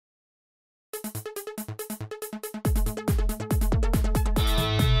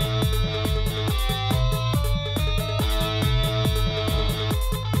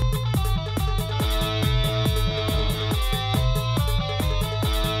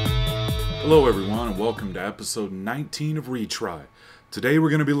Hello everyone and welcome to episode 19 of Retry. Today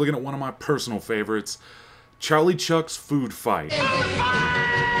we're going to be looking at one of my personal favorites, Charlie Chuck's Food Fight.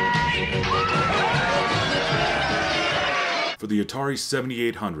 For the Atari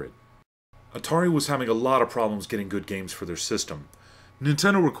 7800. Atari was having a lot of problems getting good games for their system.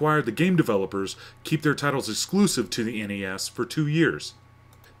 Nintendo required the game developers keep their titles exclusive to the NES for 2 years.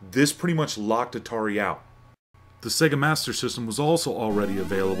 This pretty much locked Atari out. The Sega Master System was also already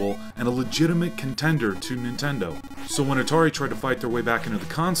available and a legitimate contender to Nintendo. So when Atari tried to fight their way back into the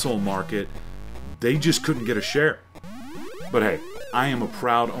console market, they just couldn't get a share. But hey, I am a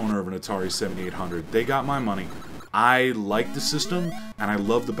proud owner of an Atari 7800. They got my money. I like the system, and I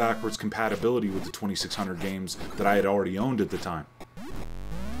love the backwards compatibility with the 2600 games that I had already owned at the time.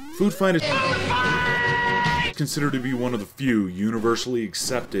 Food Fight is considered to be one of the few universally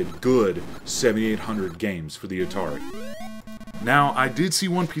accepted good 7800 games for the Atari. Now, I did see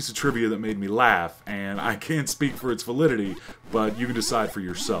one piece of trivia that made me laugh, and I can't speak for its validity, but you can decide for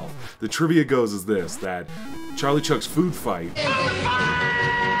yourself. The trivia goes as this, that Charlie Chuck's Food Fight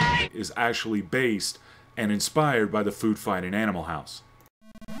is actually based and inspired by the food fight in Animal House.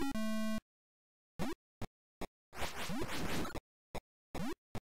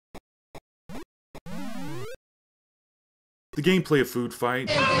 The gameplay of Food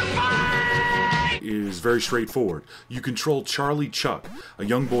Fight is very straightforward. You control Charlie Chuck, a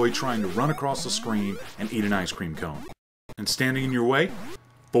young boy trying to run across the screen and eat an ice cream cone. And standing in your way,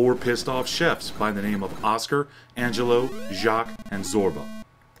 4 pissed off chefs by the name of Oscar, Angelo, Jacques, and Zorba.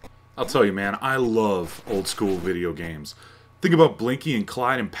 I'll tell you, man, I love old school video games. Think about Blinky and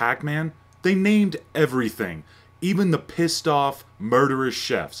Clyde and Pac-Man. They named everything, even the pissed off, murderous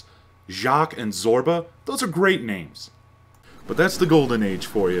chefs. Jacques and Zorba, those are great names. But that's the golden age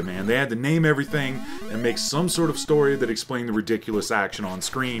for you, man. They had to name everything and make some sort of story that explained the ridiculous action on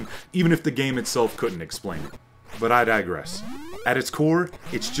screen, even if the game itself couldn't explain it. But I digress. At its core,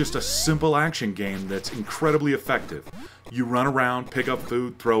 it's just a simple action game that's incredibly effective. You run around, pick up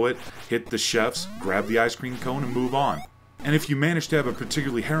food, throw it, hit the chefs, grab the ice cream cone, and move on. And if you manage to have a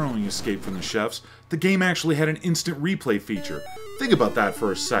particularly harrowing escape from the chefs, the game actually had an instant replay feature. Think about that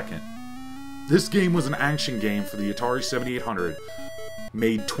for a second. This game was an action game for the Atari 7800,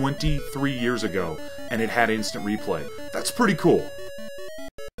 made 23 years ago, and it had instant replay. That's pretty cool.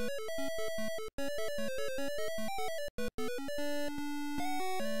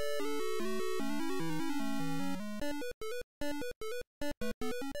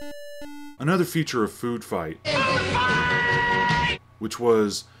 Another feature of Food Fight, which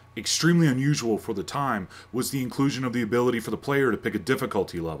was extremely unusual for the time, was the inclusion of the ability for the player to pick a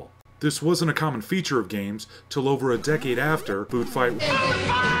difficulty level. This wasn't a common feature of games till over a decade after Food Fight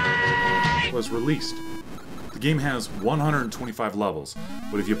was released. The game has 125 levels,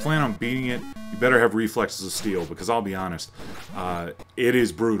 but if you plan on beating it, you better have reflexes of steel, because I'll be honest, it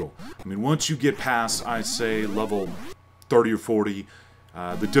is brutal. I mean, once you get past, I'd say, level 30 or 40,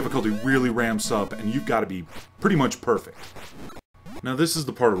 the difficulty really ramps up, and you've got to be pretty much perfect. Now this is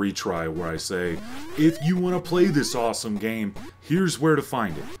the part of Retry where I say, if you want to play this awesome game, here's where to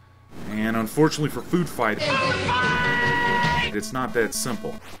find it. And unfortunately for Food Fight, it's not that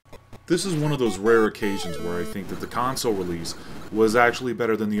simple. This is one of those rare occasions where I think that the console release was actually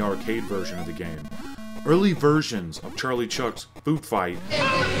better than the arcade version of the game. Early versions of Charlie Chuck's Food Fight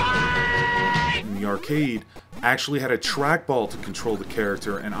in the arcade actually had a trackball to control the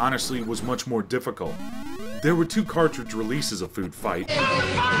character and honestly was much more difficult. There were 2 cartridge releases of Food Fight.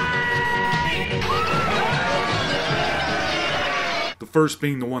 The first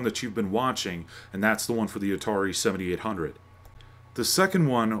being the one that you've been watching, and that's the one for the Atari 7800. The second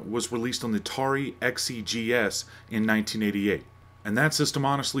one was released on the Atari XEGS in 1988. And that system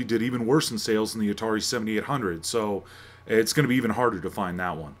honestly did even worse in sales than the Atari 7800, so it's going to be even harder to find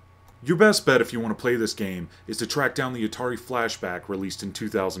that one. Your best bet if you want to play this game is to track down the Atari Flashback released in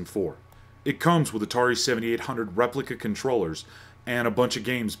 2004. It comes with Atari 7800 replica controllers and a bunch of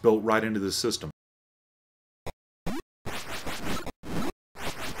games built right into the system.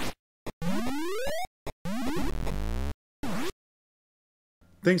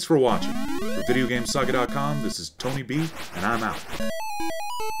 Thanks for watching. For VideoGameSaga.com, this is Tony B, and I'm out.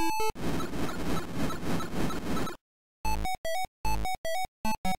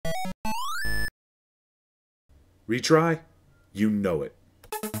 Retry? You know it.